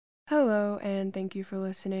Hello, and thank you for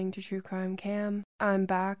listening to True Crime Cam. I'm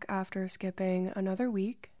back after skipping another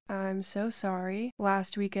week. I'm so sorry.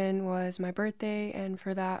 Last weekend was my birthday, and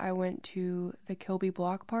for that I went to the Kilby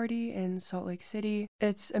Block Party in Salt Lake City.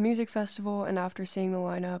 It's a music festival, and after seeing the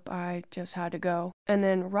lineup, I just had to go. And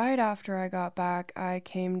then right after I got back, I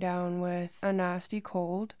came down with a nasty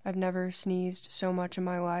cold. I've never sneezed so much in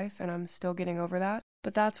my life, and I'm still getting over that.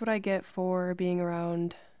 But that's what I get for being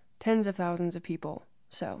around tens of thousands of people.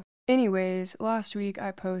 So, anyways, last week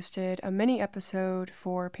I posted a mini episode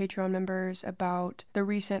for Patreon members about the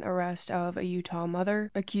recent arrest of a Utah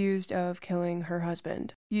mother accused of killing her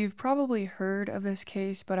husband. You've probably heard of this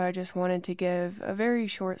case, but I just wanted to give a very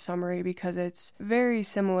short summary because it's very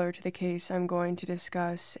similar to the case I'm going to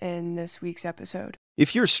discuss in this week's episode.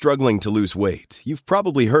 If you're struggling to lose weight, you've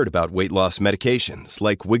probably heard about weight loss medications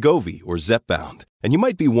like Wegovy or Zepbound, and you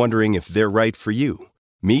might be wondering if they're right for you.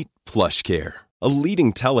 Meet PlushCare, a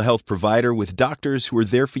leading telehealth provider with doctors who are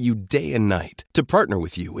there for you day and night to partner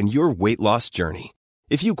with you in your weight loss journey.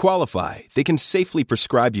 If you qualify, they can safely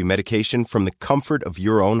prescribe you medication from the comfort of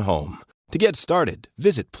your own home. To get started,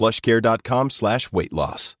 visit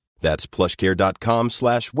plushcare.com/weightloss. That's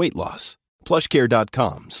plushcare.com/weightloss.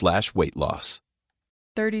 plushcare.com/weightloss.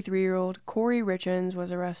 33-year-old Corey Richens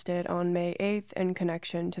was arrested on May 8th in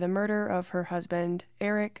connection to the murder of her husband,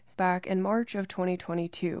 Eric, back in March of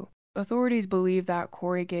 2022. Authorities believe that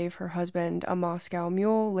Corey gave her husband a Moscow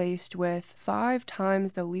Mule laced with 5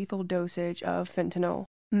 times the lethal dosage of fentanyl.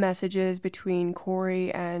 Messages between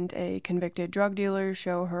Corey and a convicted drug dealer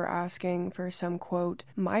show her asking for some, quote,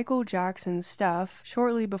 Michael Jackson stuff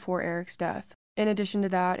shortly before Eric's death. In addition to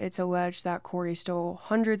that, it's alleged that Corey stole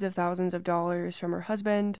hundreds of thousands of dollars from her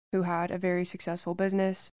husband, who had a very successful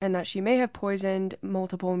business, and that she may have poisoned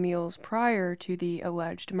multiple meals prior to the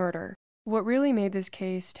alleged murder. What really made this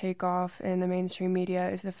case take off in the mainstream media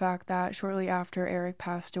is the fact that shortly after Eric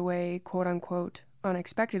passed away, quote-unquote,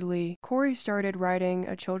 unexpectedly, Corey started writing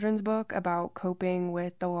a children's book about coping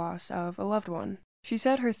with the loss of a loved one. She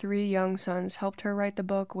said her 3 young sons helped her write the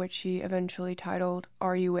book, which she eventually titled,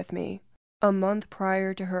 Are You With Me? A month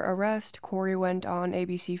prior to her arrest, Corey went on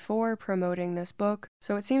ABC4 promoting this book,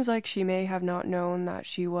 so it seems like she may have not known that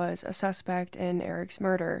she was a suspect in Eric's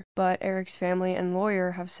murder, but Eric's family and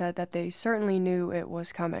lawyer have said that they certainly knew it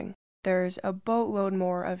was coming. There's a boatload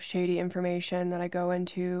more of shady information that I go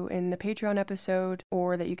into in the Patreon episode,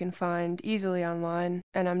 or that you can find easily online,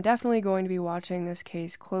 and I'm definitely going to be watching this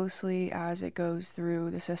case closely as it goes through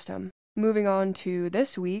the system. Moving on to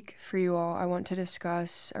this week, for you all, I want to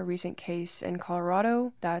discuss a recent case in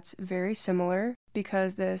Colorado that's very similar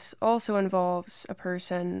because this also involves a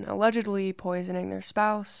person allegedly poisoning their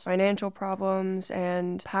spouse, financial problems,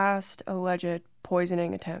 and past alleged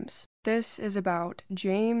poisoning attempts. This is about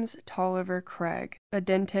James Tolliver Craig, a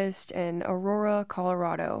dentist in Aurora,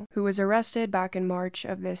 Colorado, who was arrested back in March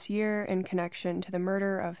of this year in connection to the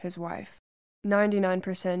murder of his wife.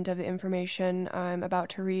 99% of the information I'm about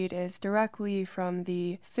to read is directly from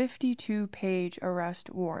the 52-page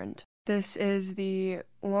arrest warrant. This is the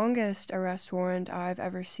longest arrest warrant I've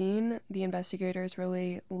ever seen. The investigators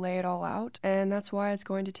really lay it all out, and that's why it's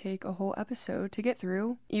going to take a whole episode to get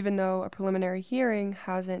through, even though a preliminary hearing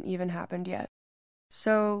hasn't even happened yet.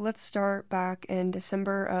 So let's start back in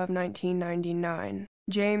December of 1999.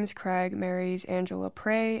 James Craig marries Angela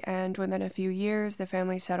Prey, and within a few years, the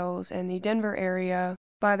family settles in the Denver area.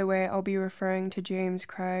 By the way, I'll be referring to James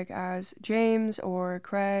Craig as James or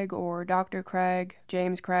Craig or Dr. Craig,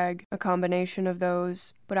 James Craig, a combination of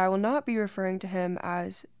those, but I will not be referring to him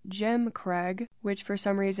as Jim Craig, which for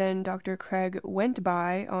some reason Dr. Craig went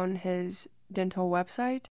by on his dental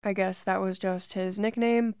website. I guess that was just his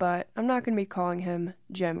nickname, but I'm not going to be calling him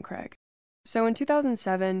Jim Craig. So in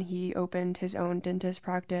 2007, he opened his own dentist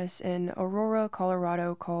practice in Aurora,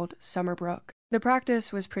 Colorado called Summerbrook. The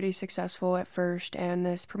practice was pretty successful at first, and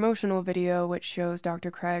this promotional video, which shows Dr.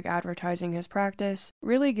 Craig advertising his practice,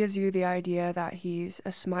 really gives you the idea that he's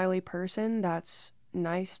a smiley person that's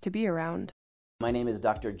nice to be around. My name is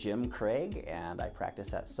Dr. Jim Craig, and I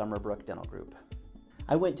practice at Summerbrook Dental Group.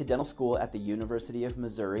 I went to dental school at the University of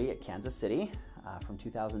Missouri at Kansas City from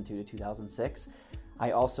 2002 to 2006.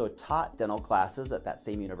 I also taught dental classes at that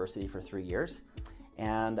same university for 3 years.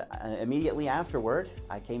 And immediately afterward,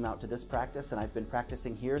 I came out to this practice, and I've been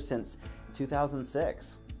practicing here since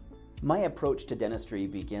 2006. My approach to dentistry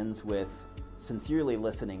begins with sincerely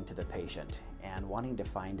listening to the patient and wanting to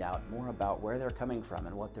find out more about where they're coming from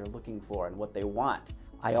and what they're looking for and what they want.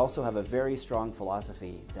 I also have a very strong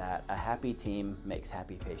philosophy that a happy team makes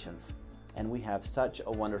happy patients. And we have such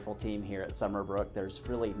a wonderful team here at Summerbrook. There's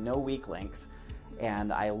really no weak links.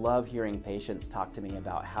 And I love hearing patients talk to me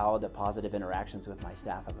about how the positive interactions with my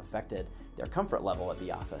staff have affected their comfort level at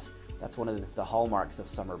the office. That's one of the hallmarks of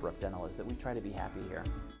Summerbrook Dental, is that we try to be happy here.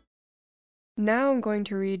 Now I'm going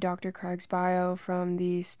to read Dr. Craig's bio from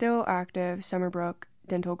the still active Summerbrook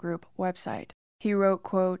Dental Group website. He wrote,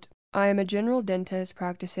 quote, "I am a general dentist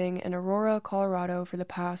practicing in Aurora, Colorado for the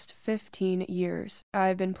past 15 years.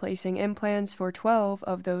 I've been placing implants for 12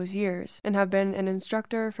 of those years and have been an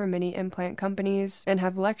instructor for many implant companies and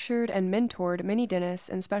have lectured and mentored many dentists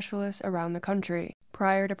and specialists around the country.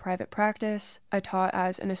 Prior to private practice, I taught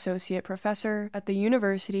as an associate professor at the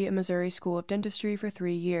University of Missouri School of Dentistry for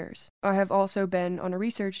 3 years. I have also been on a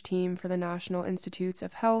research team for the National Institutes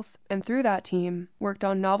of Health, and through that team, worked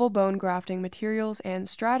on novel bone grafting materials and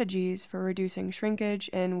strategies for reducing shrinkage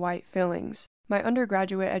in white fillings. My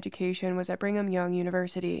undergraduate education was at Brigham Young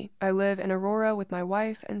University. I live in Aurora with my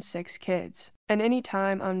wife and 6 kids. And any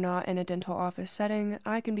time I'm not in a dental office setting,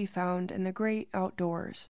 I can be found in the great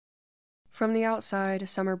outdoors." From the outside,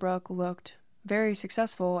 Summerbrook looked very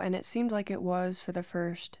successful, and it seemed like it was for the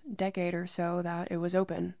first decade or so that it was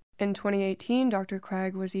open. In 2018, Dr.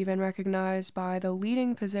 Craig was even recognized by the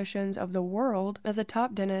leading physicians of the world as a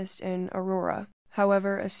top dentist in Aurora.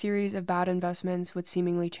 However, a series of bad investments would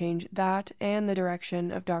seemingly change that and the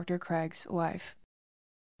direction of Dr. Craig's life.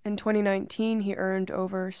 In 2019, he earned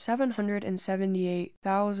over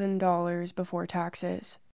 $778,000 before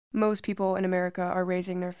taxes. Most people in America are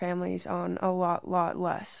raising their families on a lot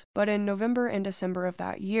less. But in November and December of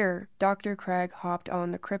that year, Dr. Craig hopped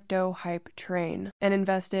on the crypto hype train and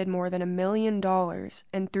invested more than $1 million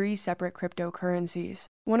in 3 separate cryptocurrencies.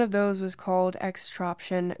 One of those was called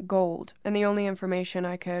Extroption Gold, and the only information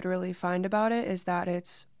I could really find about it is that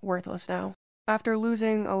it's worthless now. After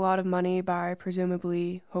losing a lot of money by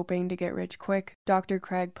presumably hoping to get rich quick, Dr.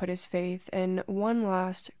 Craig put his faith in one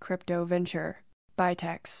last crypto venture: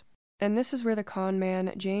 Bitex. And this is where the con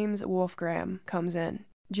man James Wolfgram comes in.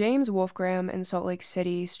 James Wolfgram in Salt Lake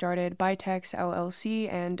City started Bitex LLC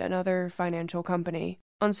and another financial company.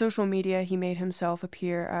 On social media, he made himself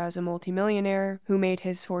appear as a multimillionaire who made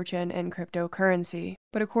his fortune in cryptocurrency.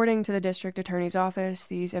 But according to the district attorney's office,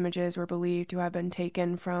 these images were believed to have been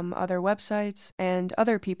taken from other websites and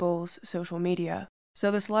other people's social media.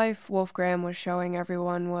 So this life Wolfgram was showing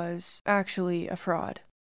everyone was actually a fraud.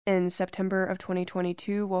 In September of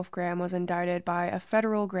 2022, Wolfgram was indicted by a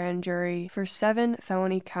federal grand jury for 7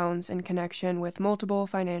 felony counts in connection with multiple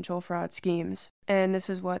financial fraud schemes. And this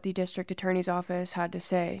is what the district attorney's office had to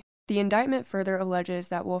say. The indictment further alleges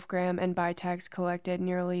that Wolfgram and Bitex collected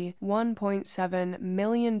nearly $1.7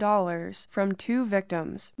 million from 2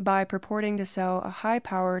 victims by purporting to sell a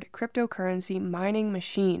high-powered cryptocurrency mining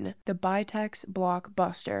machine, the Bitex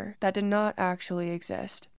Blockbuster, that did not actually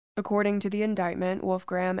exist. According to the indictment,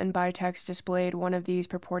 Wolfgram and Bitex displayed one of these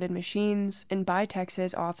purported machines in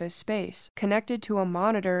Bitex's office space, connected to a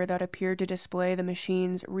monitor that appeared to display the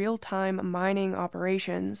machine's real-time mining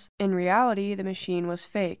operations. In reality, the machine was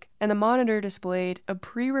fake, and the monitor displayed a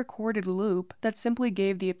pre-recorded loop that simply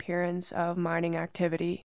gave the appearance of mining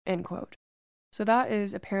activity. End quote. So that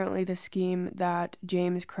is apparently the scheme that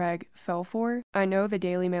James Craig fell for. I know the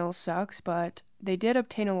Daily Mail sucks, but they did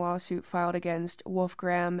obtain a lawsuit filed against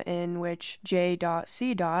Wolfgram in which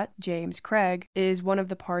J.C. James Craig is one of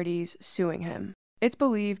the parties suing him. It's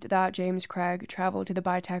believed that James Craig traveled to the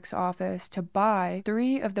Bitex office to buy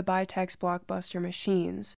 3 of the Bitex Blockbuster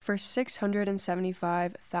machines for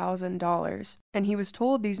 $675,000, and he was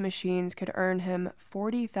told these machines could earn him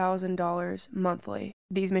 $40,000 monthly.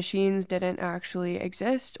 These machines didn't actually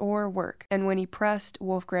exist or work, and when he pressed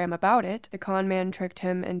Wolfgram about it, the con man tricked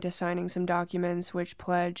him into signing some documents which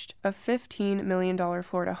pledged a $15 million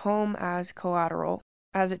Florida home as collateral.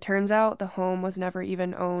 As it turns out, the home was never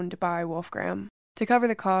even owned by Wolfgram. To cover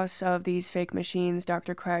the costs of these fake machines,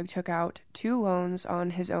 Dr. Craig took out 2 loans on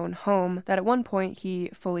his own home that at one point he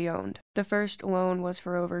fully owned. The first loan was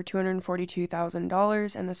for over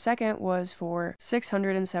 $242,000 and the second was for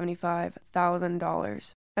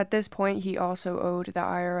 $675,000. At this point, he also owed the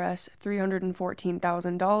IRS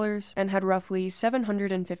 $314,000 and had roughly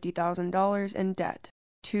 $750,000 in debt.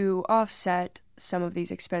 To offset some of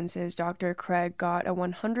these expenses, Dr. Craig got a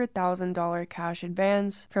 $100,000 cash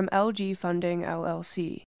advance from LG Funding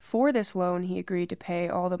LLC. For this loan, he agreed to pay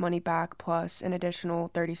all the money back plus an additional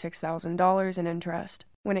 $36,000 in interest.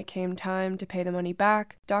 When it came time to pay the money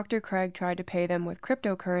back, Dr. Craig tried to pay them with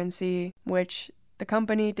cryptocurrency, which the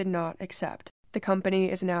company did not accept. The company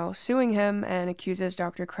is now suing him and accuses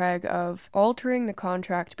Dr. Craig of altering the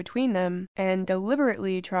contract between them and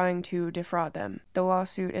deliberately trying to defraud them. The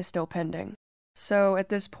lawsuit is still pending. So at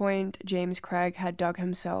this point, James Craig had dug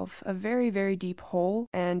himself a very, very deep hole,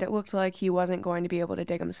 and it looked like he wasn't going to be able to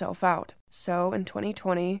dig himself out. So in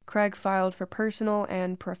 2020, Craig filed for personal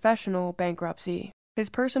and professional bankruptcy. His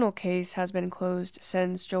personal case has been closed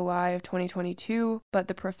since July of 2022, but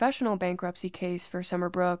the professional bankruptcy case for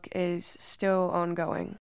Summerbrook is still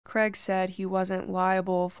ongoing. Craig said he wasn't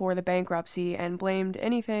liable for the bankruptcy and blamed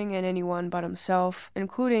anything and anyone but himself,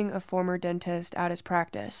 including a former dentist at his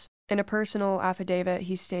practice. In a personal affidavit,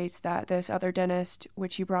 he states that this other dentist,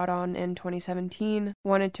 which he brought on in 2017,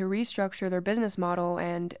 wanted to restructure their business model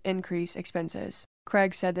and increase expenses.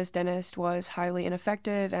 Craig said this dentist was highly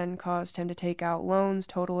ineffective and caused him to take out loans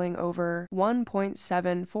totaling over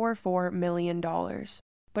 $1.744 million.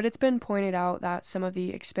 But it's been pointed out that some of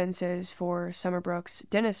the expenses for Summerbrook's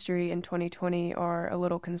dentistry in 2020 are a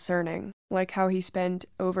little concerning, like how he spent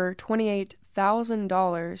over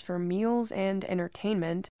 $28,000 for meals and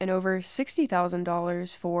entertainment and over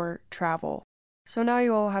 $60,000 for travel. So now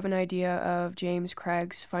you all have an idea of James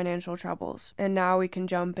Craig's financial troubles, and now we can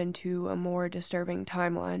jump into a more disturbing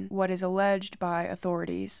timeline, what is alleged by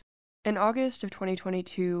authorities. In August of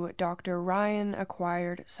 2022, Dr. Ryan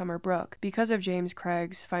acquired Summerbrook because of James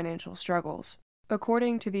Craig's financial struggles.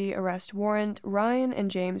 According to the arrest warrant, Ryan and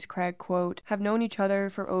James Craig, quote, have known each other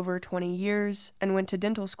for over 20 years and went to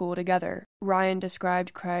dental school together. Ryan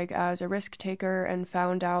described Craig as a risk taker and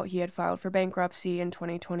found out he had filed for bankruptcy in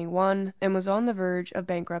 2021 and was on the verge of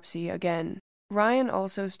bankruptcy again. Ryan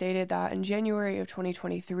also stated that in January of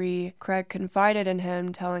 2023, Craig confided in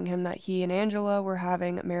him, telling him that he and Angela were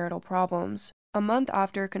having marital problems. A month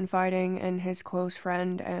after confiding in his close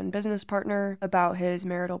friend and business partner about his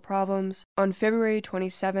marital problems, on February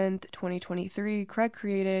 27, 2023, Craig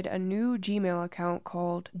created a new Gmail account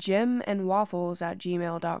called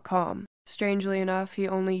jimandwaffles@gmail.com. Strangely enough, he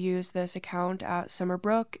only used this account at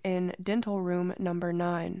Summerbrook in dental room number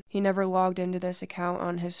 9. He never logged into this account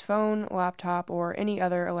on his phone, laptop, or any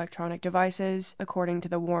other electronic devices, according to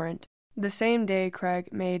the warrant. The same day Craig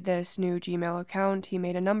made this new Gmail account, he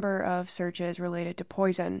made a number of searches related to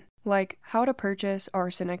poison, like how to purchase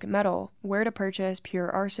arsenic metal, where to purchase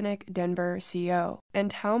pure arsenic, Denver, CO,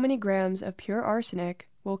 and how many grams of pure arsenic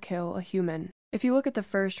will kill a human. If you look at the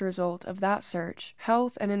first result of that search,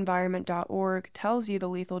 healthandenvironment.org tells you the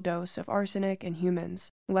lethal dose of arsenic in humans.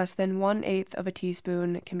 Less than 1/8 of a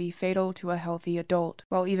teaspoon can be fatal to a healthy adult,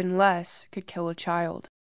 while even less could kill a child.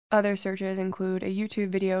 Other searches include a YouTube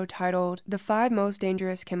video titled "The 5 Most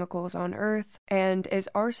Dangerous Chemicals on Earth" and "Is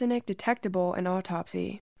Arsenic Detectable in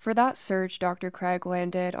Autopsy?" For that search, Dr. Craig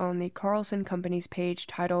landed on the Carlson Company's page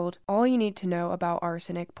titled "All You Need to Know About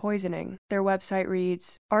Arsenic Poisoning." Their website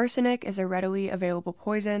reads, "Arsenic is a readily available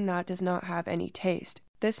poison that does not have any taste.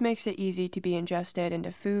 This makes it easy to be ingested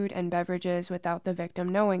into food and beverages without the victim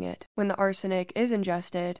knowing it. When the arsenic is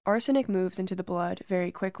ingested, arsenic moves into the blood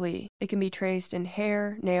very quickly. It can be traced in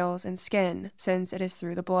hair, nails, and skin, since it is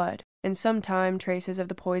through the blood. In some time, traces of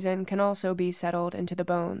the poison can also be settled into the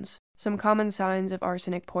bones. Some common signs of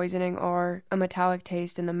arsenic poisoning are a metallic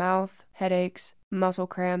taste in the mouth, headaches, muscle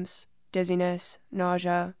cramps, dizziness,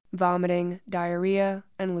 nausea, vomiting, diarrhea,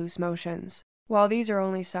 and loose motions. While these are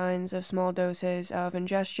only signs of small doses of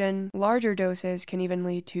ingestion, larger doses can even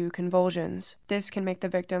lead to convulsions. This can make the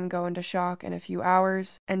victim go into shock in a few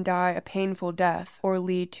hours and die a painful death, or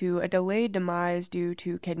lead to a delayed demise due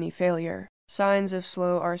to kidney failure. Signs of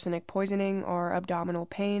slow arsenic poisoning are abdominal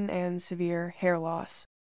pain and severe hair loss.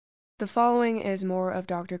 The following is more of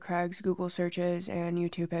Dr. Craig's Google searches and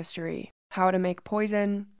YouTube history. How to make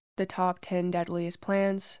poison, the top 10 deadliest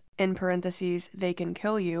plants, in parentheses, they can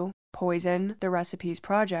kill you, poison, the recipes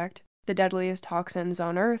project, the deadliest toxins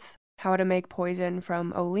on Earth, how to make poison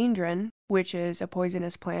from oleandrin, which is a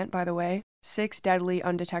poisonous plant, by the way, 6 deadly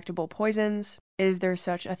undetectable poisons, is there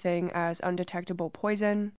such a thing as undetectable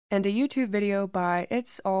poison, and a YouTube video by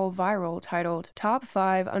It's All Viral titled Top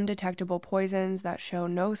 5 Undetectable Poisons That Show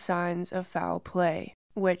No Signs of Foul Play,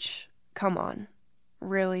 which, come on,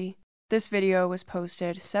 really? This video was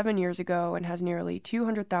posted 7 years ago and has nearly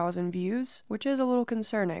 200,000 views, which is a little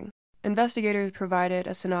concerning. Investigators provided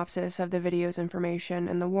a synopsis of the video's information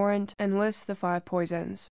in the warrant and lists the 5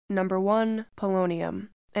 poisons. Number 1, polonium.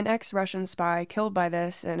 An ex-Russian spy killed by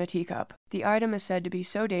this in a teacup. The item is said to be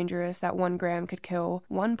so dangerous that 1 gram could kill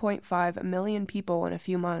 1.5 million people in a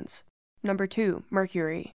few months. Number 2,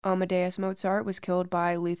 mercury. Amadeus Mozart was killed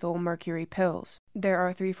by lethal mercury pills. There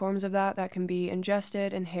are 3 forms of that can be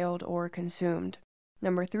ingested, inhaled, or consumed.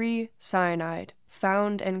 Number 3, cyanide.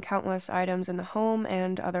 Found in countless items in the home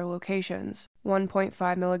and other locations.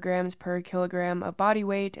 1.5 milligrams per kilogram of body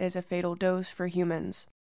weight is a fatal dose for humans.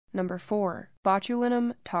 Number 4,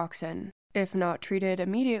 botulinum toxin. If not treated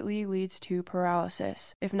immediately, leads to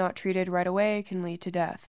paralysis. If not treated right away, can lead to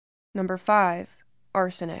death. Number 5.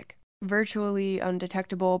 Arsenic. Virtually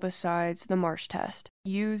undetectable besides the Marsh test.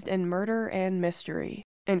 Used in murder and mystery.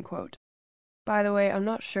 End quote. By the way, I'm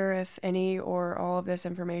not sure if any or all of this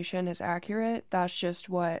information is accurate. That's just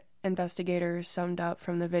what investigators summed up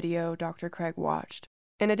from the video Dr. Craig watched.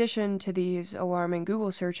 In addition to these alarming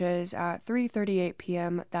Google searches, at 3:38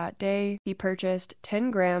 p.m. that day, he purchased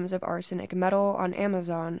 10 grams of arsenic metal on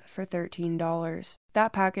Amazon for $13.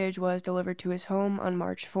 That package was delivered to his home on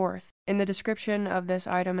March 4th. In the description of this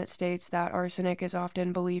item, it states that arsenic is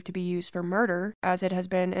often believed to be used for murder, as it has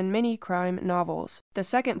been in many crime novels. The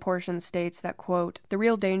second portion states that, quote, "The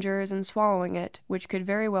real danger is in swallowing it, which could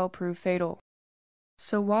very well prove fatal."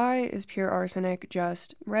 So why is pure arsenic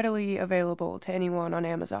just readily available to anyone on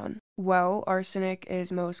Amazon? Well, arsenic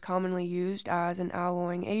is most commonly used as an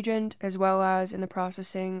alloying agent, as well as in the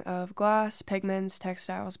processing of glass, pigments,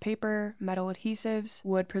 textiles, paper, metal adhesives,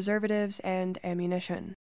 wood preservatives, and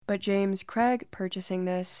ammunition. But James Craig purchasing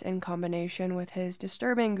this in combination with his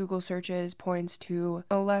disturbing Google searches points to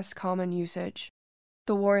a less common usage.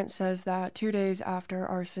 The warrant says that 2 days after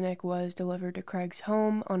arsenic was delivered to Craig's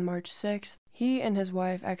home on March 6th, he and his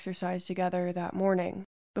wife exercised together that morning.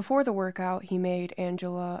 Before the workout, he made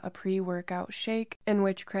Angela a pre-workout shake, in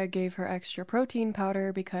which Craig gave her extra protein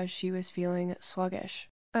powder because she was feeling sluggish.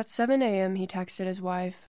 At 7 a.m., he texted his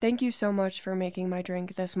wife, "Thank you so much for making my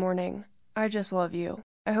drink this morning. I just love you.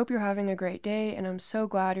 I hope you're having a great day, and I'm so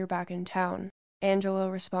glad you're back in town." Angela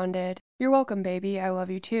responded, "You're welcome, baby. I love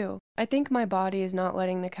you too. I think my body is not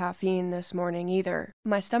letting the caffeine this morning either.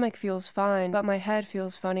 My stomach feels fine, but my head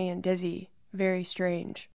feels funny and dizzy. Very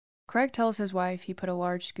strange." Craig tells his wife he put a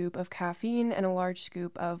large scoop of caffeine and a large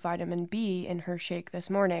scoop of vitamin B in her shake this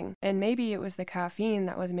morning, and maybe it was the caffeine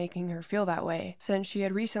that was making her feel that way, since she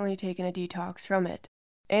had recently taken a detox from it.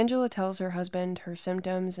 Angela tells her husband her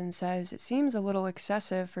symptoms and says it seems a little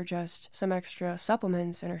excessive for just some extra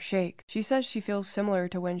supplements in her shake. She says she feels similar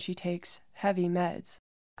to when she takes heavy meds.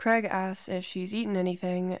 Craig asks if she's eaten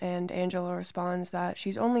anything, and Angela responds that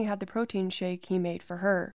she's only had the protein shake he made for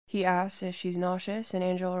her. He asks if she's nauseous, and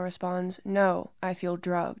Angela responds, "No, I feel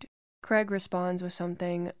drugged." Craig responds with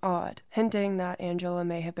something odd, hinting that Angela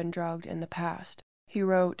may have been drugged in the past. He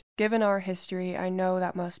wrote, "Given our history, I know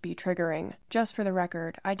that must be triggering. Just for the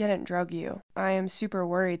record, I didn't drug you. I am super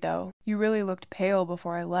worried though. You really looked pale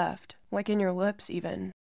before I left, like in your lips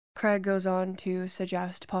even." Craig goes on to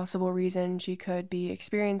suggest possible reasons she could be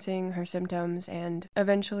experiencing her symptoms, and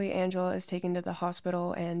eventually Angela is taken to the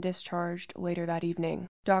hospital and discharged later that evening.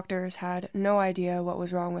 Doctors had no idea what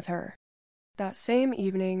was wrong with her. That same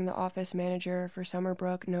evening, the office manager for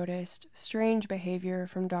Summerbrook noticed strange behavior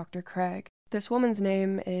from Dr. Craig. This woman's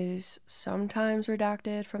name is sometimes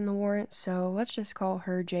redacted from the warrant, so let's just call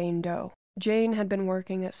her Jane Doe. Jane had been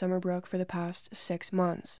working at Summerbrook for the past 6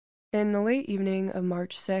 months. In the late evening of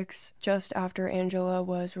March 6, just after Angela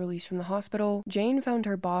was released from the hospital, Jane found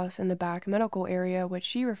her boss in the back medical area, which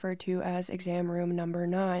she referred to as exam room number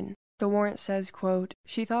 9. The warrant says, quote,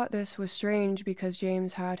 "She thought this was strange because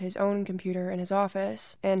James had his own computer in his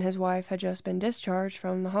office, and his wife had just been discharged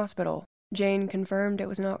from the hospital. Jane confirmed it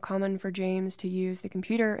was not common for James to use the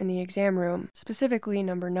computer in the exam room, specifically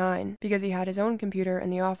number 9, because he had his own computer in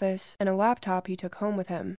the office and a laptop he took home with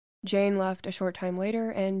him. Jane left a short time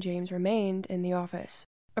later, and James remained in the office.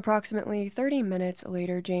 Approximately 30 minutes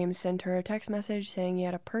later, James sent her a text message saying he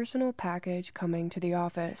had a personal package coming to the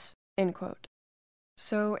office." End quote.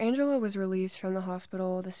 So Angela was released from the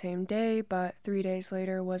hospital the same day, but 3 days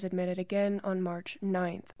later was admitted again on March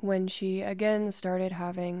 9th, when she again started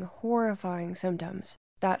having horrifying symptoms.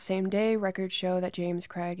 That same day, records show that James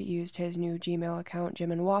Craig used his new Gmail account,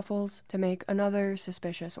 Jim and Waffles, to make another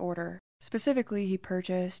suspicious order. Specifically, he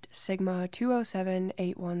purchased Sigma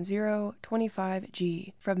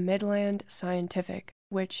 207-810-25G from Midland Scientific,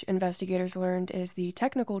 which investigators learned is the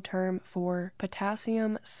technical term for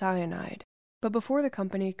potassium cyanide. But before the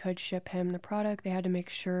company could ship him the product, they had to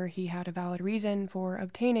make sure he had a valid reason for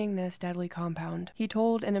obtaining this deadly compound. He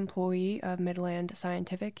told an employee of Midland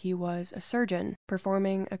Scientific he was a surgeon,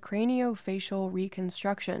 performing a craniofacial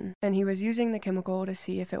reconstruction, and he was using the chemical to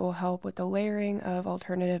see if it will help with the layering of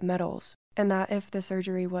alternative metals, and that if the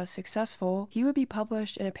surgery was successful, he would be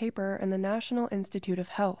published in a paper in the National Institute of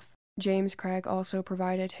Health. James Craig also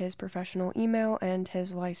provided his professional email and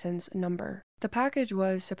his license number. The package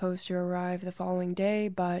was supposed to arrive the following day,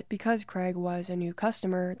 but because Craig was a new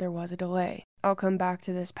customer, there was a delay. I'll come back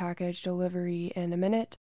to this package delivery in a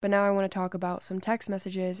minute, but now I want to talk about some text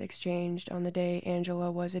messages exchanged on the day Angela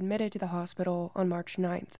was admitted to the hospital on March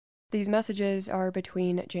 9th. These messages are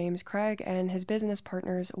between James Craig and his business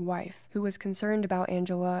partner's wife, who was concerned about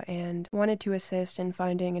Angela and wanted to assist in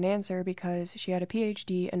finding an answer because she had a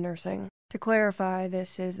PhD in nursing. To clarify,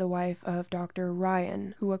 this is the wife of Dr.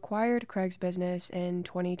 Ryan, who acquired Craig's business in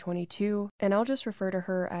 2022, and I'll just refer to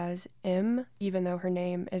her as M, even though her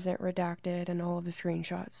name isn't redacted in all of the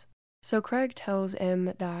screenshots. So Craig tells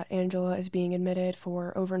M that Angela is being admitted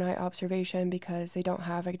for overnight observation because they don't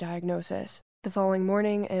have a diagnosis. The following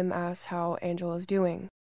morning, M asks how Angela's doing.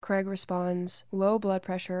 Craig responds, low blood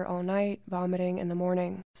pressure all night, vomiting in the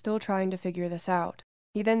morning, still trying to figure this out.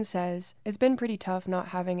 He then says, it's been pretty tough not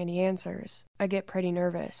having any answers. I get pretty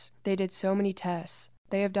nervous. They did so many tests.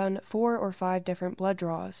 They have done 4 or 5 different blood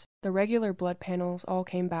draws. The regular blood panels all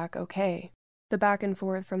came back okay. The back and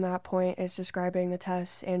forth from that point is describing the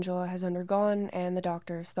tests Angela has undergone and the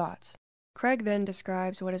doctor's thoughts. Craig then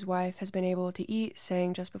describes what his wife has been able to eat,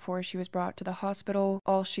 saying just before she was brought to the hospital,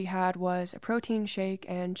 all she had was a protein shake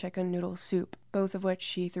and chicken noodle soup, both of which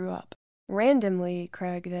she threw up. Randomly,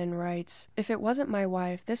 Craig then writes, if it wasn't my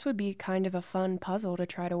wife, this would be kind of a fun puzzle to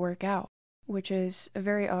try to work out, which is a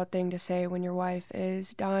very odd thing to say when your wife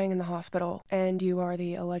is dying in the hospital and you are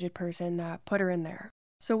the alleged person that put her in there.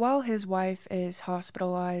 So while his wife is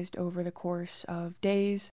hospitalized over the course of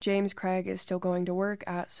days, James Craig is still going to work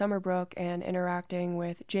at Summerbrook and interacting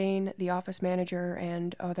with Jane, the office manager,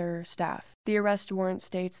 and other staff. The arrest warrant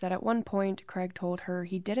states that at one point, Craig told her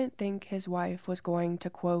he didn't think his wife was going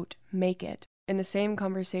to, quote, make it. In the same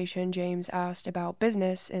conversation, James asked about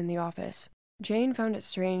business in the office. Jane found it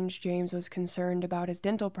strange James was concerned about his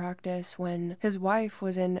dental practice when his wife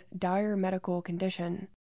was in dire medical condition.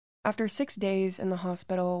 After 6 days in the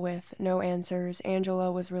hospital with no answers,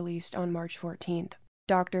 Angela was released on March 14th.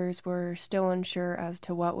 Doctors were still unsure as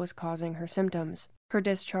to what was causing her symptoms. Her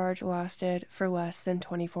discharge lasted for less than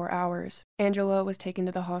 24 hours. Angela was taken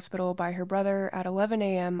to the hospital by her brother at 11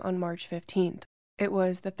 a.m. on March 15th. It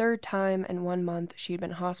was the 3rd time in 1 month she'd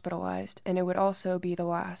been hospitalized, and it would also be the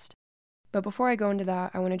last. But before I go into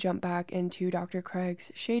that, I want to jump back into Dr.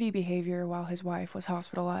 Craig's shady behavior while his wife was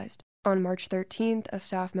hospitalized. On March 13th, a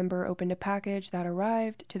staff member opened a package that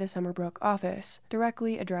arrived to the Summerbrook office,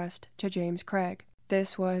 directly addressed to James Craig.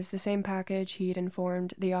 This was the same package he'd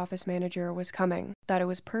informed the office manager was coming, that it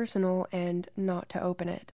was personal and not to open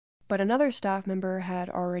it. But another staff member had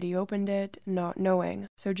already opened it, not knowing,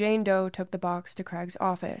 so Jane Doe took the box to Craig's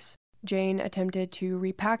office. Jane attempted to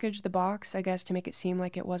repackage the box, I guess to make it seem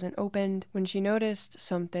like it wasn't opened, when she noticed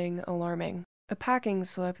something alarming. A packing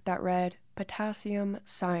slip that read, potassium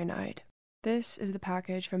cyanide. This is the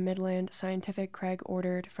package from Midland Scientific Craig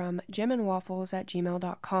ordered from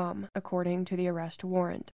jimandwaffles@gmail.com, according to the arrest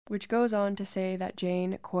warrant, which goes on to say that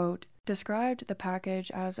Jane, quote, described the package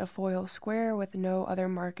as a foil square with no other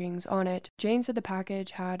markings on it. Jane said the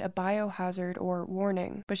package had a biohazard or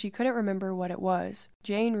warning, but she couldn't remember what it was.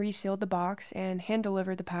 Jane resealed the box and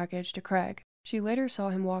hand-delivered the package to Craig. She later saw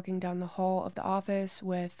him walking down the hall of the office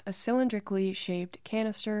with a cylindrically shaped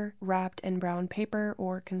canister wrapped in brown paper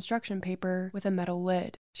or construction paper with a metal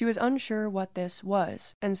lid. She was unsure what this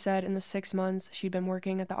was, and said in the 6 months she'd been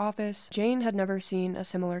working at the office, Jane had never seen a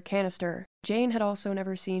similar canister. Jane had also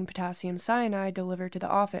never seen potassium cyanide delivered to the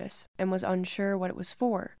office, and was unsure what it was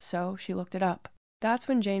for, so she looked it up. That's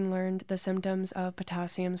when Jane learned the symptoms of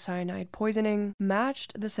potassium cyanide poisoning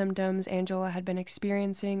matched the symptoms Angela had been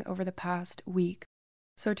experiencing over the past week.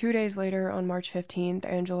 So 2 days later, on March 15th,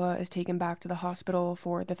 Angela is taken back to the hospital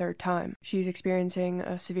for the 3rd time. She's experiencing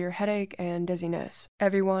a severe headache and dizziness.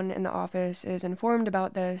 Everyone in the office is informed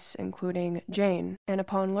about this, including Jane. And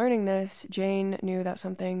upon learning this, Jane knew that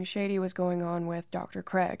something shady was going on with Dr.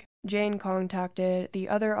 Craig. Jane contacted the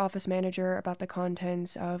other office manager about the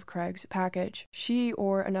contents of Craig's package. She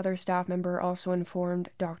or another staff member also informed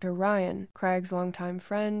Dr. Ryan, Craig's longtime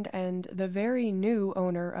friend and the very new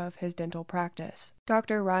owner of his dental practice.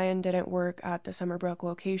 Dr. Ryan didn't work at the Summerbrook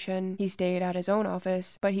location. He stayed at his own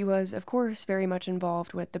office, but he was, of course, very much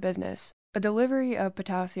involved with the business. A delivery of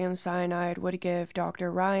potassium cyanide would give Dr.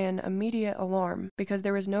 Ryan immediate alarm because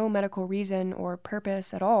there was no medical reason or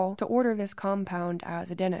purpose at all to order this compound as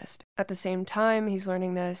a dentist. At the same time he's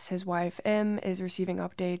learning this, his wife M is receiving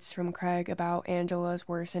updates from Craig about Angela's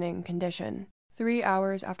worsening condition. 3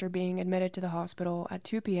 hours after being admitted to the hospital at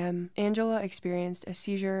 2 p.m., Angela experienced a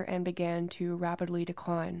seizure and began to rapidly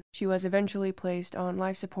decline. She was eventually placed on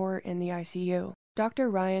life support in the ICU. Dr.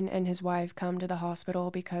 Ryan and his wife come to the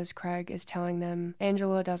hospital because Craig is telling them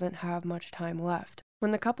Angela doesn't have much time left.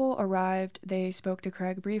 When the couple arrived, they spoke to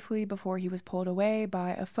Craig briefly before he was pulled away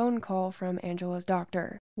by a phone call from Angela's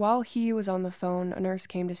doctor. While he was on the phone, a nurse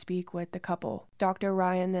came to speak with the couple. Dr.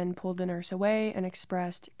 Ryan then pulled the nurse away and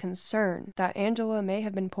expressed concern that Angela may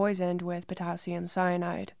have been poisoned with potassium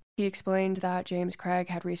cyanide. He explained that James Craig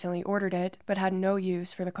had recently ordered it, but had no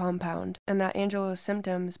use for the compound, and that Angela's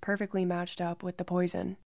symptoms perfectly matched up with the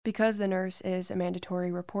poison. Because the nurse is a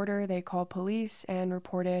mandatory reporter, they called police and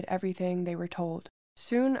reported everything they were told.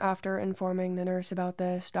 Soon after informing the nurse about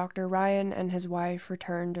this, Dr. Ryan and his wife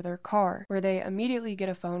return to their car, where they immediately get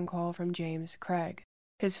a phone call from James Craig.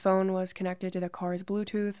 His phone was connected to the car's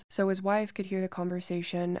Bluetooth, so his wife could hear the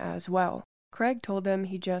conversation as well. Craig told them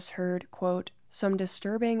he just heard, quote, some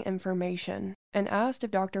disturbing information, and asked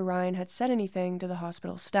if Dr. Ryan had said anything to the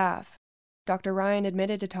hospital staff. Dr. Ryan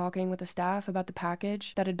admitted to talking with the staff about the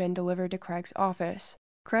package that had been delivered to Craig's office.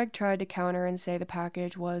 Craig tried to counter and say the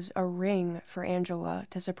package was a ring for Angela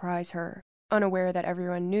to surprise her, unaware that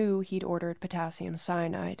everyone knew he'd ordered potassium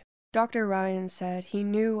cyanide. Dr. Ryan said he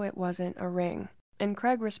knew it wasn't a ring, and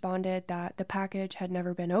Craig responded that the package had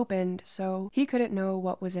never been opened, so he couldn't know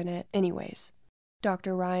what was in it anyways.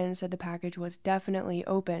 Dr. Ryan said the package was definitely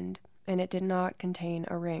opened, and it did not contain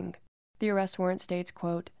a ring. The arrest warrant states,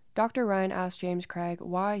 quote, Dr. Ryan asked James Craig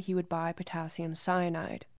why he would buy potassium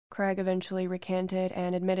cyanide. Craig eventually recanted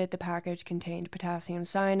and admitted the package contained potassium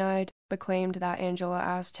cyanide, but claimed that Angela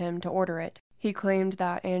asked him to order it. He claimed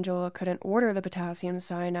that Angela couldn't order the potassium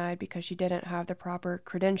cyanide because she didn't have the proper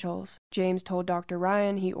credentials. James told Dr.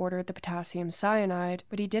 Ryan he ordered the potassium cyanide,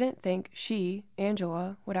 but he didn't think she,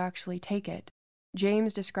 Angela, would actually take it.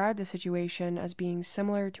 James described the situation as being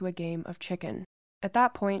similar to a game of chicken. At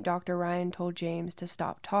that point, Dr. Ryan told James to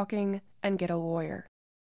stop talking and get a lawyer.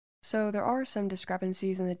 So there are some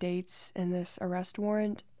discrepancies in the dates in this arrest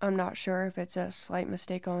warrant. I'm not sure if it's a slight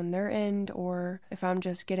mistake on their end or if I'm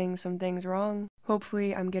just getting some things wrong.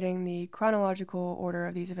 Hopefully I'm getting the chronological order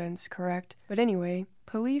of these events correct. But anyway,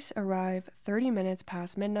 police arrive 30 minutes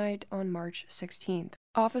past midnight on March 16th.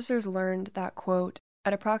 Officers learned that, quote,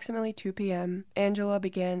 at approximately 2 p.m., Angela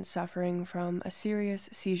began suffering from a serious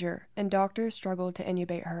seizure, and doctors struggled to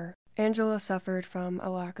intubate her. Angela suffered from a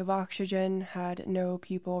lack of oxygen, had no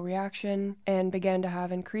pupil reaction, and began to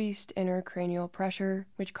have increased intracranial pressure,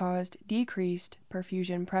 which caused decreased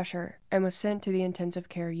perfusion pressure, and was sent to the intensive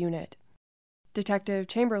care unit. Detective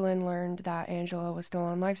Chamberlain learned that Angela was still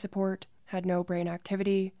on life support, had no brain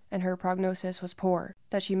activity, and her prognosis was poor,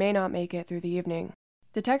 that she may not make it through the evening.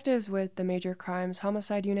 Detectives with the Major Crimes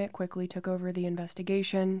Homicide Unit quickly took over the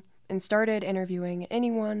investigation and started interviewing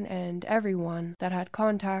anyone and everyone that had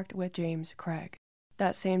contact with James Craig.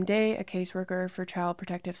 That same day, a caseworker for Child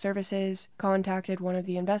Protective Services contacted one of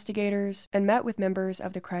the investigators and met with members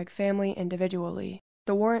of the Craig family individually.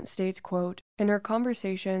 The warrant states, quote, in her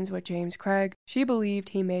conversations with James Craig, she believed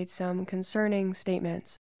he made some concerning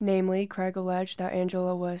statements. Namely, Craig alleged that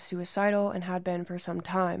Angela was suicidal and had been for some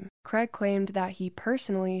time. Craig claimed that he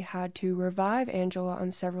personally had to revive Angela on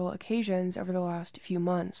several occasions over the last few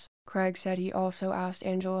months. Craig said he also asked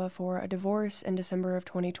Angela for a divorce in December of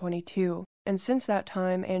 2022, and since that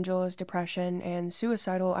time, Angela's depression and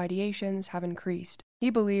suicidal ideations have increased. He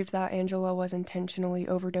believed that Angela was intentionally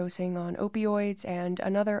overdosing on opioids and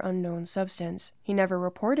another unknown substance. He never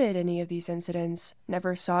reported any of these incidents,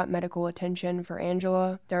 never sought medical attention for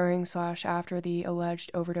Angela during/after the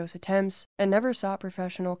alleged overdose attempts, and never sought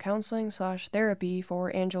professional counseling/therapy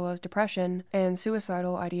for Angela's depression and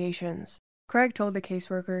suicidal ideations. Craig told the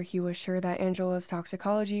caseworker he was sure that Angela's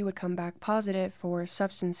toxicology would come back positive for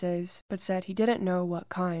substances, but said he didn't know what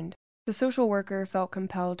kind. The social worker felt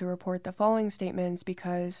compelled to report the following statements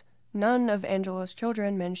because none of Angela's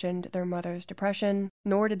children mentioned their mother's depression,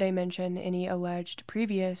 nor did they mention any alleged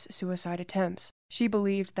previous suicide attempts. She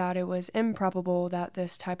believed that it was improbable that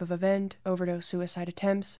this type of event, overdose suicide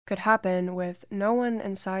attempts, could happen with no one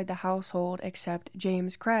inside the household except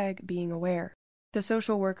James Craig being aware. The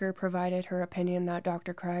social worker provided her opinion that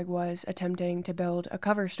Dr. Craig was attempting to build a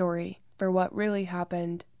cover story for what really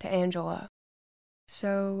happened to Angela.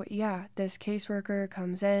 So yeah, this caseworker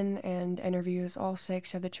comes in and interviews all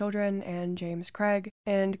 6 of the children and James Craig,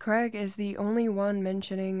 and Craig is the only one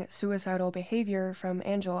mentioning suicidal behavior from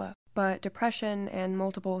Angela. But depression and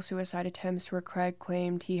multiple suicide attempts where Craig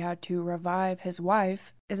claimed he had to revive his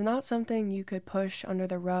wife is not something you could push under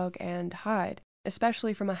the rug and hide,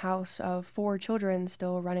 especially from a house of 4 children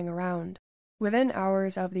still running around. Within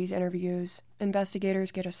hours of these interviews,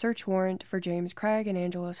 investigators get a search warrant for James Craig and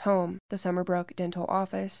Angela's home, the Summerbrook Dental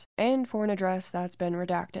Office, and for an address that's been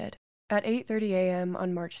redacted. At 8:30 a.m.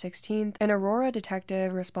 on March 16th, an Aurora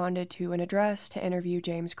detective responded to an address to interview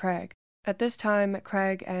James Craig. At this time,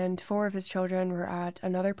 Craig and 4 of his children were at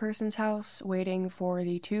another person's house waiting for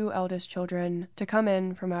the 2 eldest children to come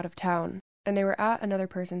in from out of town. And they were at another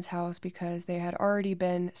person's house because they had already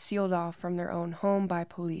been sealed off from their own home by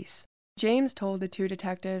police. James told the 2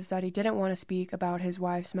 detectives that he didn't want to speak about his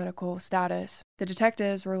wife's medical status. The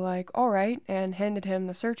detectives were like, all right, and handed him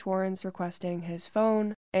the search warrants requesting his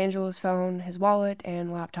phone, Angela's phone, his wallet,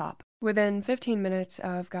 and laptop. Within 15 minutes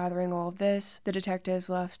of gathering all of this, the detectives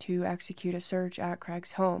left to execute a search at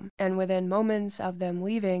Craig's home, and within moments of them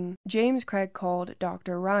leaving, James Craig called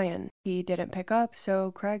Dr. Ryan. He didn't pick up,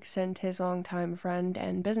 so Craig sent his longtime friend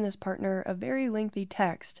and business partner a very lengthy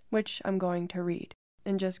text, which I'm going to read.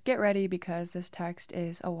 And just get ready because this text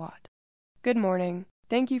is a lot. Good morning.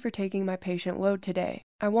 Thank you for taking my patient load today.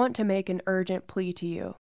 I want to make an urgent plea to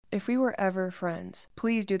you. If we were ever friends,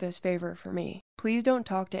 please do this favor for me. Please don't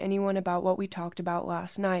talk to anyone about what we talked about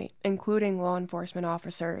last night, including law enforcement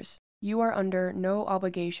officers. You are under no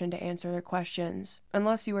obligation to answer their questions,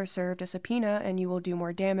 unless you are served a subpoena and you will do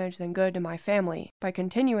more damage than good to my family by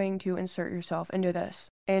continuing to insert yourself into this.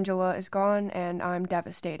 Angela is gone and I'm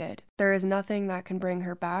devastated. There is nothing that can bring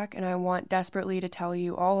her back, and I want desperately to tell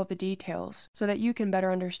you all of the details so that you can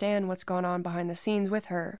better understand what's gone on behind the scenes with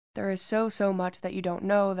her. There is so much that you don't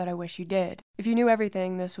know that I wish you did. If you knew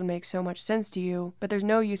everything, this would make so much sense to you, but there's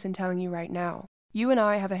no use in telling you right now. You and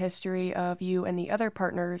I have a history of you and the other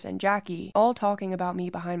partners and Jackie all talking about me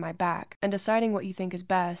behind my back and deciding what you think is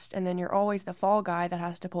best, and then you're always the fall guy that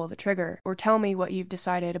has to pull the trigger or tell me what you've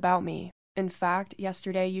decided about me. In fact,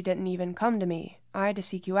 yesterday you didn't even come to me. I had to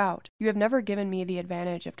seek you out. You have never given me the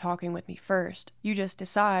advantage of talking with me first. You just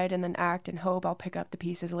decide and then act and hope I'll pick up the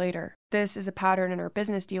pieces later. This is a pattern in our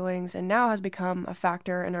business dealings and now has become a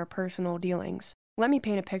factor in our personal dealings. Let me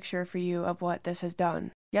paint a picture for you of what this has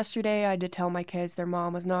done. Yesterday, I did tell my kids their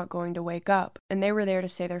mom was not going to wake up, and they were there to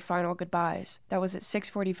say their final goodbyes. That was at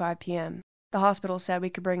 6:45 p.m. The hospital said we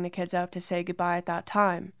could bring the kids up to say goodbye at that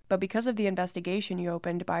time, but because of the investigation you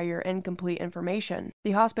opened by your incomplete information,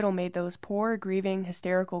 the hospital made those poor, grieving,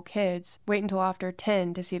 hysterical kids wait until after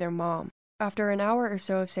 10 to see their mom. After an hour or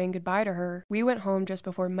so of saying goodbye to her, we went home just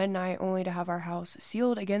before midnight only to have our house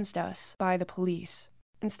sealed against us by the police.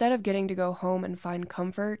 Instead of getting to go home and find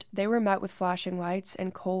comfort, they were met with flashing lights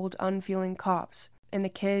and cold, unfeeling cops, and the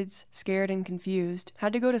kids, scared and confused,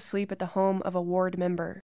 had to go to sleep at the home of a ward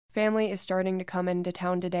member. Family is starting to come into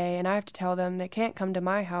town today, and I have to tell them they can't come to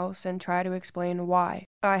my house and try to explain why.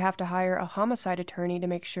 I have to hire a homicide attorney to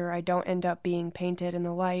make sure I don't end up being painted in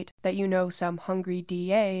the light that you know some hungry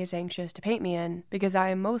DA is anxious to paint me in, because I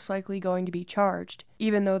am most likely going to be charged,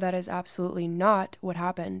 even though that is absolutely not what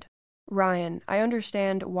happened. Ryan, I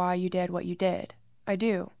understand why you did what you did. I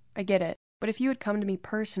do. I get it. But if you had come to me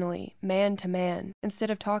personally, man to man, instead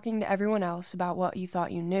of talking to everyone else about what you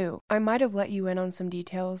thought you knew, I might have let you in on some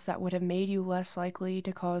details that would have made you less likely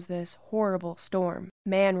to cause this horrible storm.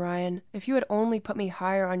 Man, Ryan, if you had only put me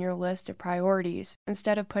higher on your list of priorities,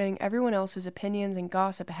 instead of putting everyone else's opinions and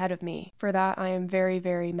gossip ahead of me, for that I am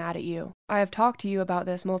very mad at you. I have talked to you about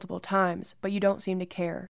this multiple times, but you don't seem to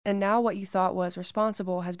care. And now what you thought was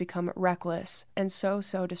responsible has become reckless and so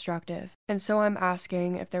destructive. And so I'm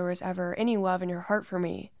asking if there was ever any love in your heart for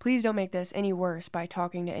me. Please don't make this any worse by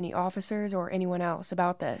talking to any officers or anyone else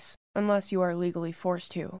about this, unless you are legally forced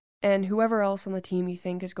to. And whoever else on the team you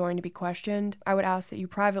think is going to be questioned, I would ask that you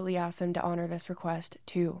privately ask them to honor this request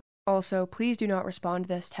too. Also, please do not respond to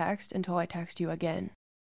this text until I text you again.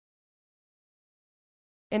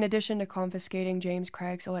 In addition to confiscating James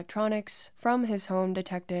Craig's electronics, from his home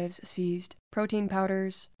detectives seized protein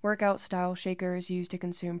powders, workout-style shakers used to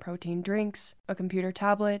consume protein drinks, a computer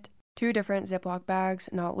tablet, 2 different Ziploc bags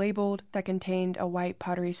not labeled that contained a white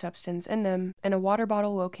powdery substance in them, and a water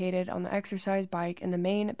bottle located on the exercise bike in the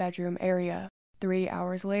main bedroom area. 3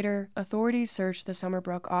 hours later, authorities searched the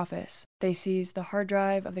Summerbrook office. They seized the hard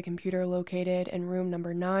drive of the computer located in room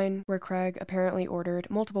number 9, where Craig apparently ordered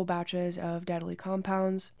multiple batches of deadly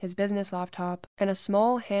compounds, his business laptop, and a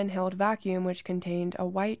small handheld vacuum which contained a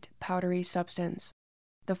white, powdery substance.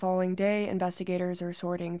 The following day, investigators are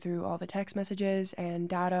sorting through all the text messages and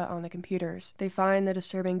data on the computers. They find the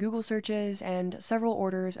disturbing Google searches and several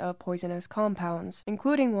orders of poisonous compounds,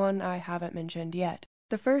 including one I haven't mentioned yet.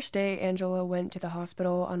 The first day Angela went to the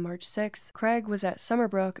hospital on March 6th, Craig was at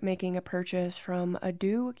Summerbrook making a purchase from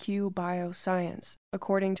Adu Q Bioscience.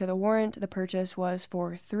 According to the warrant, the purchase was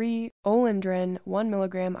for 3 Olindrin 1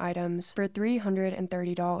 mg items for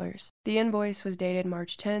 $330. The invoice was dated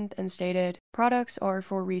March 10th and stated, "Products are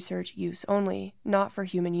for research use only, not for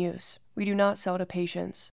human use. We do not sell to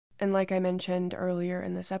patients." and like I mentioned earlier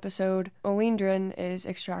in this episode, olindrin is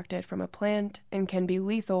extracted from a plant and can be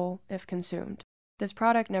lethal if consumed. This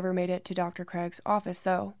product never made it to Dr. Craig's office,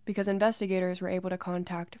 though, because investigators were able to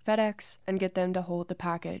contact FedEx and get them to hold the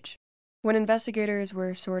package. When investigators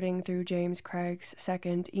were sorting through James Craig's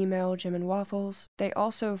second email, Jim and Waffles, they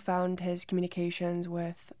also found his communications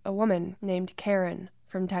with a woman named Karen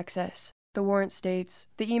from Texas. The warrant states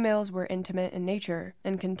the emails were intimate in nature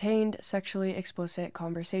and contained sexually explicit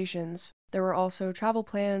conversations. There were also travel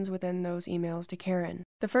plans within those emails to Karen.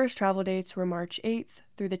 The first travel dates were March 8th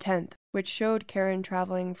through the 10th, which showed Karen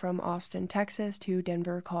traveling from Austin, Texas to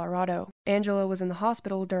Denver, Colorado. Angela was in the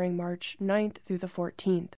hospital during March 9th through the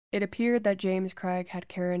 14th. It appeared that James Craig had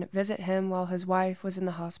Karen visit him while his wife was in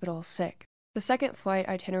the hospital sick. The second flight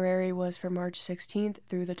itinerary was for March 16th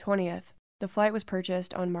through the 20th. The flight was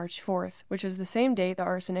purchased on March 4th, which was the same date the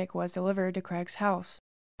arsenic was delivered to Craig's house.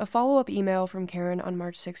 A follow-up email from Karen on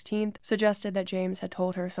March 16th suggested that James had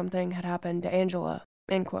told her something had happened to Angela,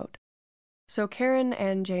 end quote. So Karen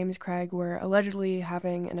and James Craig were allegedly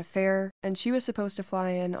having an affair, and she was supposed to fly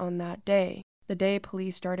in on that day, the day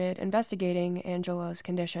police started investigating Angela's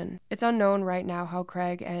condition. It's unknown right now how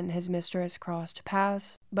Craig and his mistress crossed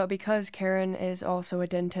paths, but because Karen is also a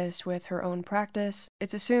dentist with her own practice,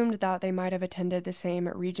 it's assumed that they might have attended the same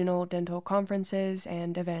regional dental conferences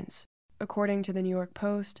and events. According to the New York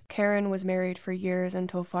Post, Karen was married for years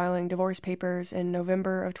until filing divorce papers in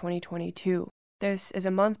November of 2022. This is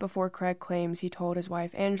a month before Craig claims he told his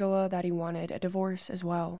wife Angela that he wanted a divorce as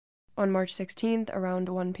well. On March 16th, around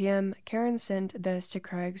 1 p.m., Karen sent this to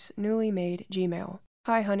Craig's newly made Gmail.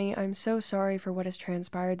 "Hi honey, I'm so sorry for what has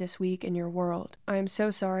transpired this week in your world. I am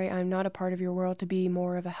so sorry I'm not a part of your world to be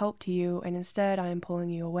more of a help to you, and instead I am pulling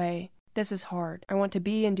you away. This is hard. I want to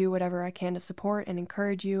be and do whatever I can to support and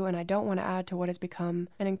encourage you, and I don't want to add to what has become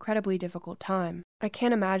an incredibly difficult time. I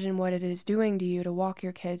can't imagine what it is doing to you to walk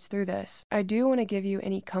your kids through this. I do want to give you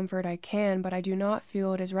any comfort I can, but I do not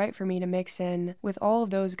feel it is right for me to mix in with all of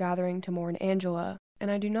those gathering to mourn Angela.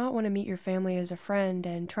 And I do not want to meet your family as a friend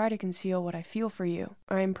and try to conceal what I feel for you.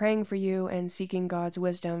 I am praying for you and seeking God's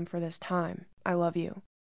wisdom for this time. I love you."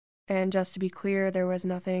 And just to be clear, there was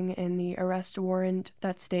nothing in the arrest warrant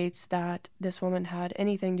that states that this woman had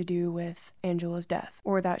anything to do with Angela's death,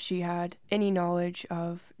 or that she had any knowledge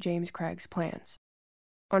of James Craig's plans.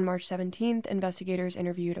 On March 17th, investigators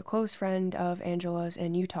interviewed a close friend of Angela's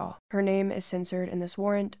in Utah. Her name is censored in this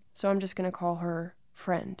warrant, so I'm just going to call her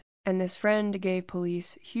Friend. And this friend gave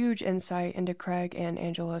police huge insight into Craig and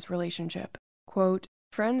Angela's relationship. Quote,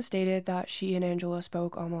 "Friend stated that she and Angela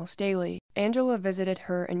spoke almost daily. Angela visited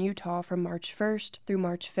her in Utah from March 1st through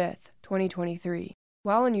March 5th, 2023.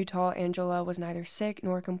 While in Utah, Angela was neither sick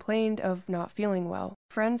nor complained of not feeling well.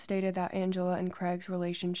 Friend stated that Angela and Craig's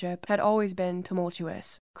relationship had always been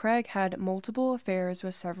tumultuous. Craig had multiple affairs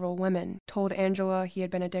with several women, told Angela he had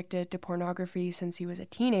been addicted to pornography since he was a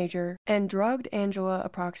teenager, and drugged Angela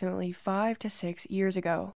approximately 5 to 6 years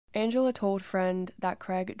ago. Angela told Friend that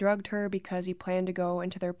Craig drugged her because he planned to go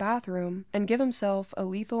into their bathroom and give himself a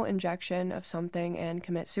lethal injection of something and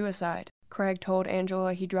commit suicide. Craig told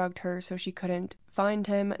Angela he drugged her so she couldn't find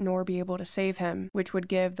him nor be able to save him, which would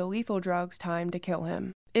give the lethal drugs time to kill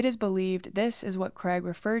him. It is believed this is what Craig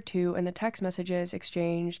referred to in the text messages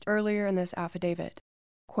exchanged earlier in this affidavit.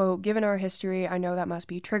 Quote, "Given our history, I know that must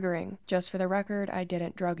be triggering. Just for the record, I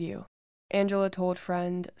didn't drug you." Angela told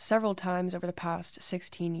Friend several times over the past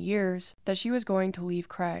 16 years that she was going to leave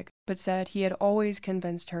Craig, but said he had always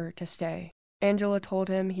convinced her to stay. Angela told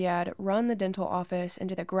him he had run the dental office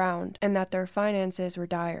into the ground and that their finances were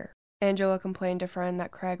dire. Angela complained to Friend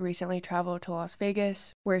that Craig recently traveled to Las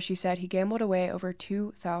Vegas, where she said he gambled away over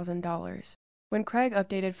 $2,000. When Craig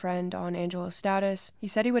updated Friend on Angela's status, he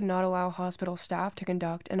said he would not allow hospital staff to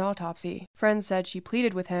conduct an autopsy. Friend said she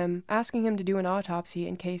pleaded with him, asking him to do an autopsy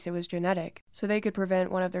in case it was genetic, so they could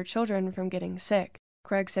prevent one of their children from getting sick.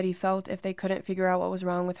 Craig said he felt if they couldn't figure out what was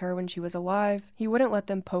wrong with her when she was alive, he wouldn't let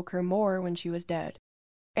them poke her more when she was dead.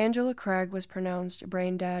 Angela Craig was pronounced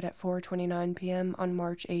brain dead at 4:29 p.m. on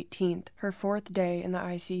March 18th, her 4th day in the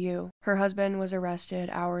ICU. Her husband was arrested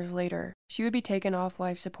hours later. She would be taken off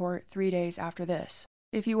life support 3 days after this.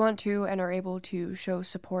 If you want to and are able to show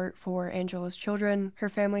support for Angela's children, her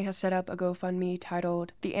family has set up a GoFundMe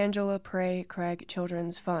titled the Angela Pray Craig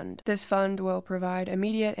Children's Fund. This fund will provide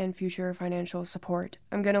immediate and future financial support.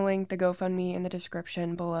 I'm going to link the GoFundMe in the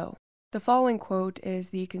description below. The following quote is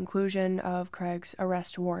the conclusion of Craig's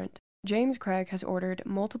arrest warrant. James Craig has ordered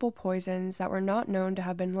multiple poisons that were not known to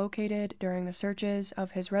have been located during the searches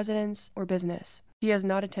of his residence or business. He has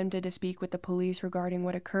not attempted to speak with the police regarding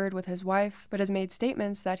what occurred with his wife, but has made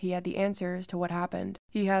statements that he had the answers to what happened.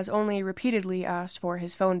 He has only repeatedly asked for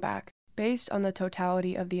his phone back. Based on the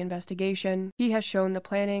totality of the investigation, he has shown the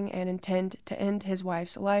planning and intent to end his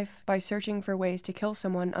wife's life by searching for ways to kill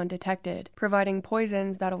someone undetected, providing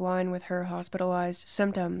poisons that align with her hospitalized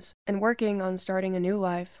symptoms, and working on starting a new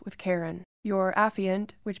life with Karen. Your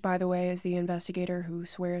affiant, which by the way is the investigator who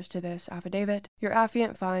swears to this affidavit, your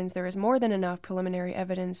affiant finds there is more than enough preliminary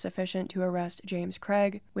evidence sufficient to arrest James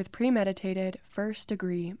Craig with premeditated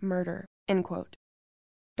first-degree murder. End quote.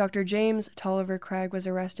 Dr. James Tolliver Craig was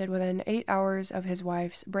arrested within 8 hours of his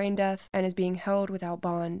wife's brain death and is being held without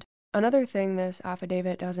bond. Another thing this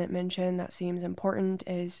affidavit doesn't mention that seems important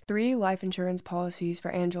is 3 life insurance policies for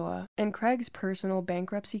Angela. In Craig's personal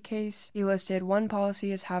bankruptcy case, he listed one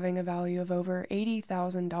policy as having a value of over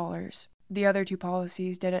 $80,000. The other 2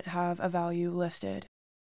 policies didn't have a value listed.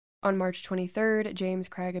 On March 23rd, James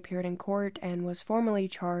Craig appeared in court and was formally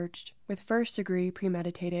charged with first-degree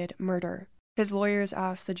premeditated murder. His lawyers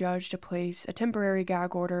asked the judge to place a temporary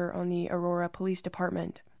gag order on the Aurora Police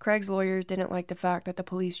Department. Craig's lawyers didn't like the fact that the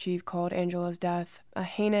police chief called Angela's death a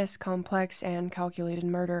heinous, complex, and calculated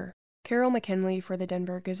murder. Carol McKinley for the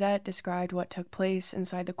Denver Gazette described what took place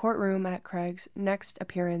inside the courtroom at Craig's next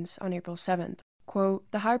appearance on April 7th. Quote,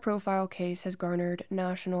 "The high-profile case has garnered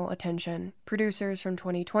national attention. Producers from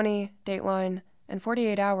 2020, Dateline, and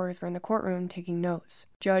 48 Hours were in the courtroom taking notes.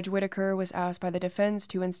 Judge Whitaker was asked by the defense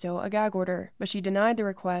to instill a gag order, but she denied the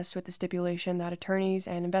request with the stipulation that attorneys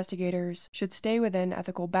and investigators should stay within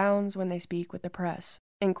ethical bounds when they speak with the press."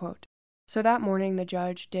 End quote. So that morning, the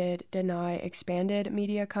judge did deny expanded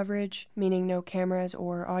media coverage, meaning no cameras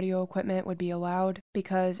or audio equipment would be allowed,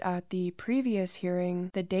 because at the previous hearing,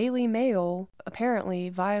 the Daily Mail apparently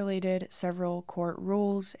violated several court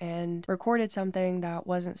rules and recorded something that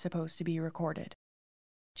wasn't supposed to be recorded.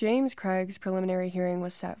 James Craig's preliminary hearing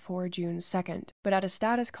was set for June 2nd, but at a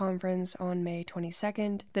status conference on May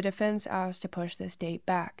 22nd, the defense asked to push this date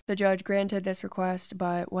back. The judge granted this request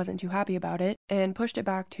but wasn't too happy about it and pushed it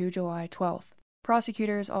back to July 12th.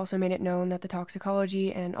 Prosecutors also made it known that the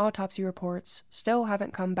toxicology and autopsy reports still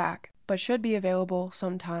haven't come back, but should be available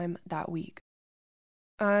sometime that week.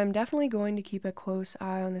 I'm definitely going to keep a close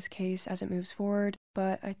eye on this case as it moves forward,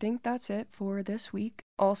 but I think that's it for this week.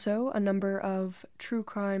 Also, a number of True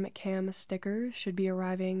Crime Cam stickers should be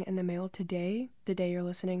arriving in the mail today, the day you're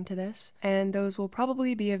listening to this, and those will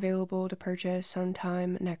probably be available to purchase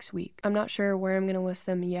sometime next week. I'm not sure where I'm going to list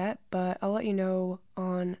them yet, but I'll let you know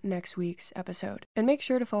on next week's episode. And make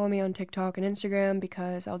sure to follow me on TikTok and Instagram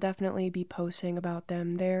because I'll definitely be posting about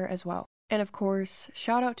them there as well. And of course,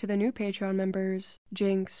 shout out to the new Patreon members,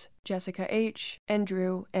 Jinx, Jessica H, and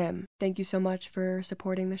Drew M. Thank you so much for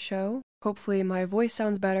supporting the show. Hopefully my voice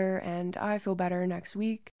sounds better and I feel better next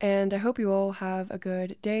week. And I hope you all have a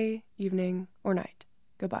good day, evening, or night.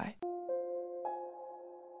 Goodbye.